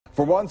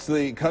For months,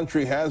 the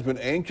country has been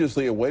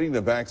anxiously awaiting the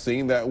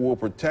vaccine that will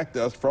protect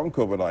us from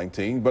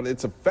COVID-19, but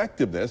its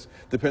effectiveness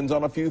depends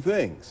on a few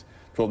things.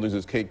 12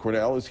 News' Kate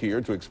Cornell is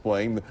here to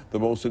explain the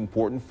most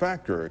important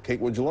factor. Kate,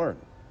 what'd you learn?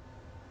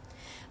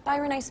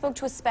 Byron, I spoke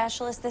to a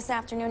specialist this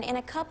afternoon and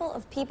a couple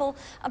of people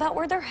about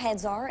where their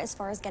heads are as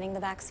far as getting the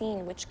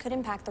vaccine, which could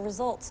impact the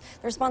results.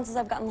 The responses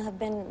I've gotten have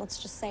been,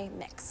 let's just say,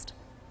 mixed.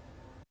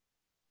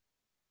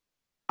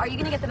 Are you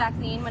going to get the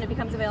vaccine when it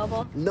becomes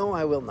available? No,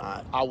 I will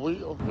not. I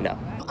will. No.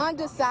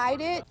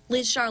 Undecided.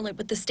 Liz Charlotte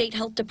with the State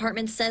Health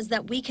Department says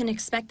that we can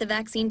expect the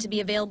vaccine to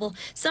be available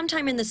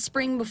sometime in the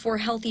spring before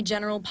healthy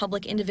general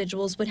public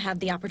individuals would have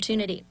the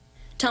opportunity.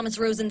 Thomas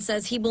Rosen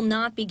says he will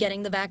not be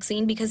getting the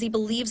vaccine because he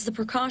believes the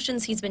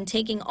precautions he's been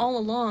taking all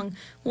along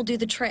will do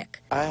the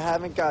trick. I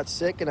haven't got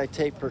sick and I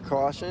take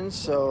precautions,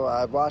 so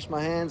I wash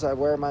my hands, I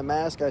wear my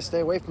mask, I stay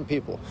away from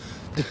people.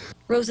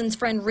 Rosen's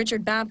friend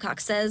Richard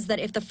Babcock says that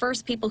if the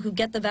first people who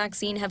get the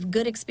vaccine have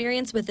good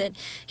experience with it,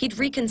 he'd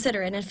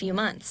reconsider it in a few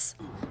months.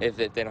 If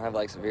they don't have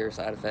like severe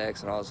side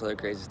effects and all this other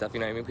crazy stuff, you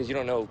know what I mean? Because you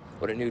don't know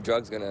what a new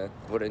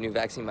what a new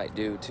vaccine might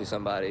do to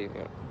somebody,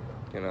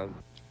 you know.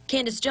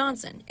 Candace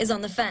Johnson is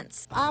on the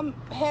fence. I'm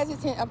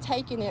hesitant of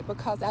taking it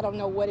because I don't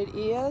know what it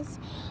is,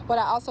 but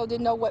I also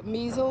didn't know what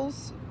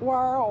measles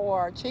were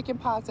or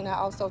chickenpox, and I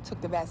also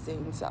took the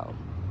vaccine, so.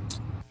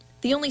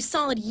 The only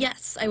solid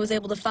yes I was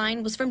able to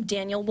find was from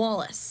Daniel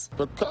Wallace.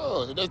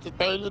 Because that's the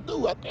thing to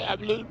do. I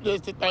believe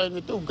that's the thing to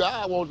do.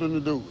 God wants them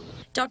to do it.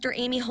 Dr.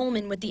 Amy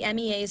Holman with the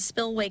MEA's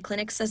Spillway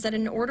Clinic says that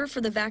in order for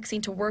the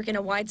vaccine to work in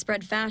a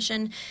widespread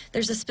fashion,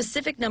 there's a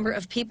specific number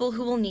of people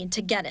who will need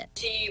to get it.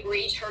 To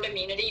reach herd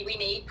immunity, we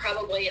need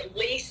probably at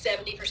least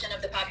 70%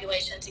 of the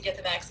population to get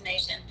the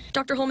vaccination.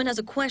 Dr. Holman has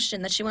a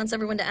question that she wants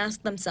everyone to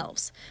ask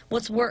themselves.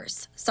 What's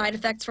worse, side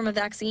effects from a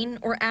vaccine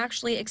or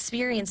actually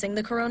experiencing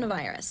the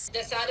coronavirus?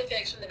 The side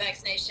effects from the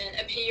vaccination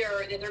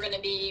appear that they're going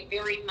to be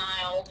very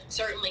mild,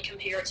 certainly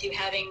compared to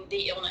having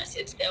the illness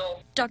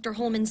itself. Dr.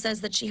 Holman says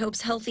that she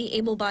hopes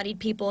healthy, able-bodied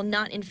people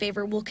not in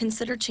favor will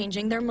consider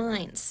changing their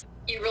minds.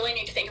 You really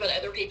need to think about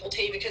other people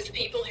too, because the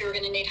people who are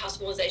going to need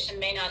hospitalization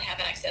may not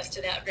have access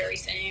to that very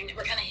soon.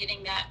 We're kind of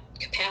hitting that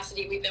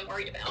capacity we've been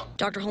worried about.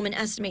 Dr. Holman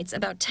estimates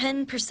about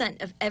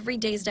 10% of every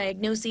day's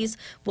diagnoses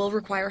will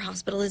require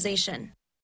hospitalization.